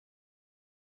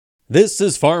This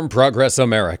is Farm Progress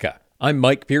America. I'm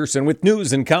Mike Pearson with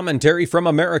news and commentary from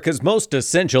America's most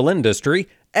essential industry,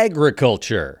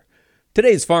 agriculture.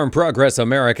 Today's Farm Progress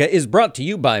America is brought to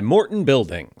you by Morton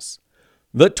Buildings.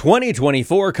 The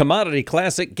 2024 Commodity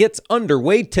Classic gets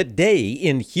underway today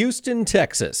in Houston,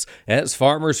 Texas, as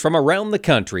farmers from around the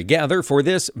country gather for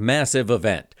this massive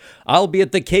event. I'll be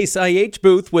at the Case IH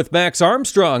booth with Max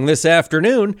Armstrong this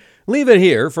afternoon. Leave it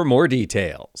here for more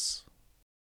details.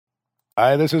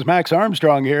 Hi, this is Max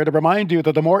Armstrong here to remind you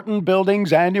that the Morton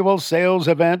Buildings annual sales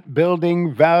event,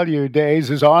 Building Value Days,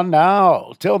 is on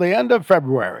now till the end of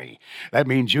February. That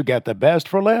means you get the best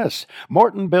for less.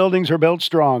 Morton Buildings are built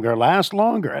stronger, last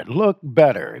longer, and look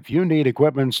better. If you need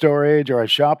equipment storage or a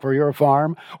shop for your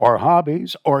farm or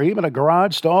hobbies or even a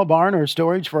garage, stall, barn, or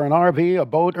storage for an RV, a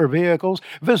boat, or vehicles,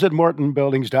 visit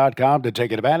MortonBuildings.com to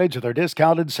take advantage of their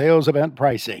discounted sales event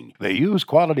pricing. They use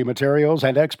quality materials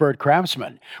and expert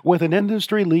craftsmen with an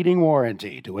industry-leading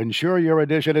warranty to ensure your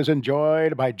addition is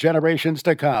enjoyed by generations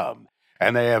to come.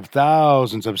 And they have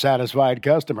thousands of satisfied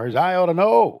customers. I ought to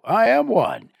know. I am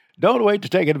one. Don't wait to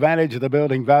take advantage of the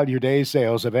Building Value Day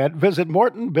sales event. Visit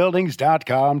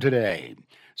MortonBuildings.com today.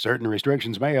 Certain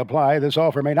restrictions may apply. This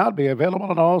offer may not be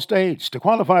available in all states. To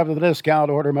qualify for the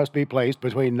discount, order must be placed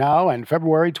between now and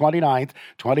February 29th,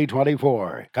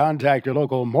 2024. Contact your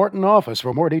local Morton office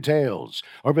for more details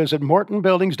or visit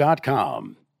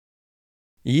MortonBuildings.com.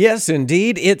 Yes,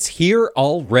 indeed, it's here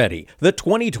already. The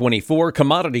 2024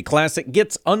 Commodity Classic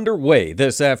gets underway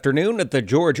this afternoon at the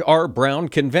George R. Brown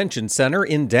Convention Center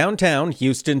in downtown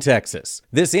Houston, Texas.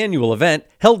 This annual event,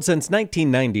 held since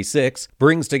 1996,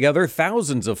 brings together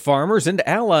thousands of farmers and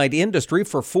allied industry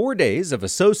for 4 days of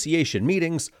association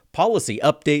meetings, policy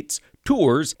updates,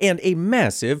 tours, and a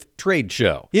massive trade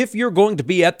show. If you're going to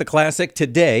be at the Classic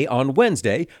today on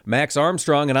Wednesday, Max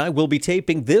Armstrong and I will be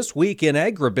taping This Week in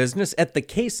Agribusiness at the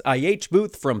Case IH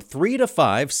booth from 3 to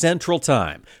 5 Central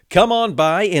Time. Come on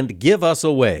by and give us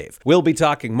a wave. We'll be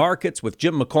talking markets with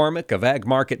Jim McCormick of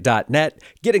agmarket.net,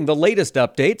 getting the latest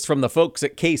updates from the folks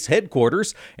at Case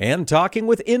headquarters, and talking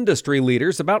with industry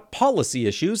leaders about policy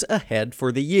issues ahead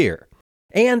for the year.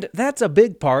 And that's a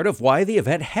big part of why the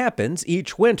event happens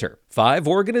each winter. 5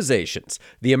 organizations: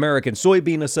 the American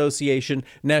Soybean Association,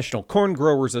 National Corn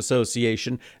Growers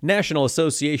Association, National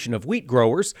Association of Wheat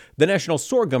Growers, the National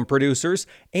Sorghum Producers,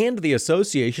 and the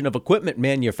Association of Equipment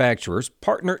Manufacturers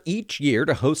partner each year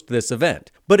to host this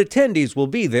event. But attendees will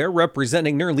be there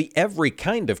representing nearly every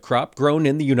kind of crop grown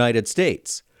in the United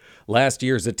States. Last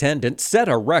year's attendance set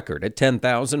a record at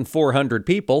 10,400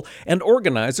 people, and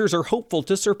organizers are hopeful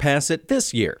to surpass it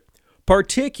this year,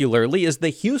 particularly as the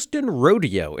Houston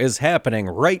Rodeo is happening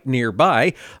right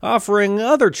nearby, offering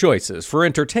other choices for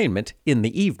entertainment in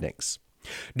the evenings.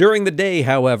 During the day,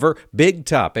 however, big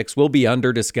topics will be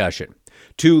under discussion.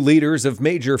 2 leaders of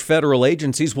major federal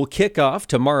agencies will kick off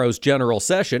tomorrow's general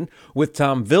session, with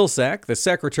Tom Vilsack, the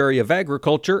Secretary of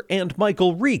Agriculture, and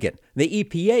Michael Regan, the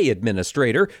EPA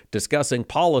Administrator, discussing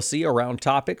policy around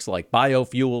topics like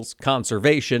biofuels,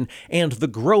 conservation, and the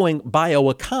growing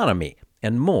bioeconomy,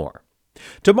 and more.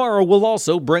 Tomorrow we'll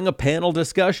also bring a panel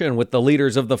discussion with the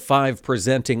leaders of the 5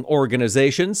 presenting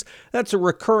organizations. That's a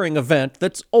recurring event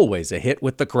that's always a hit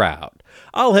with the crowd.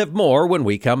 I'll have more when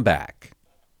we come back.